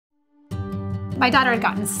My daughter had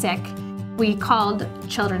gotten sick. We called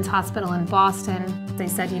Children's Hospital in Boston. They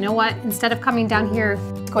said, you know what, instead of coming down here,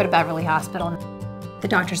 go to Beverly Hospital. The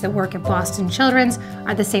doctors that work at Boston Children's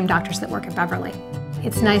are the same doctors that work at Beverly.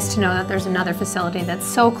 It's nice to know that there's another facility that's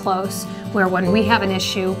so close where when we have an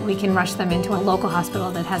issue, we can rush them into a local hospital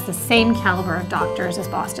that has the same caliber of doctors as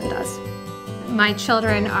Boston does. My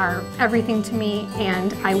children are everything to me,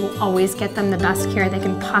 and I will always get them the best care they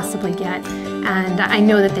can possibly get, and I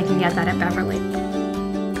know that they can get that at Beverly.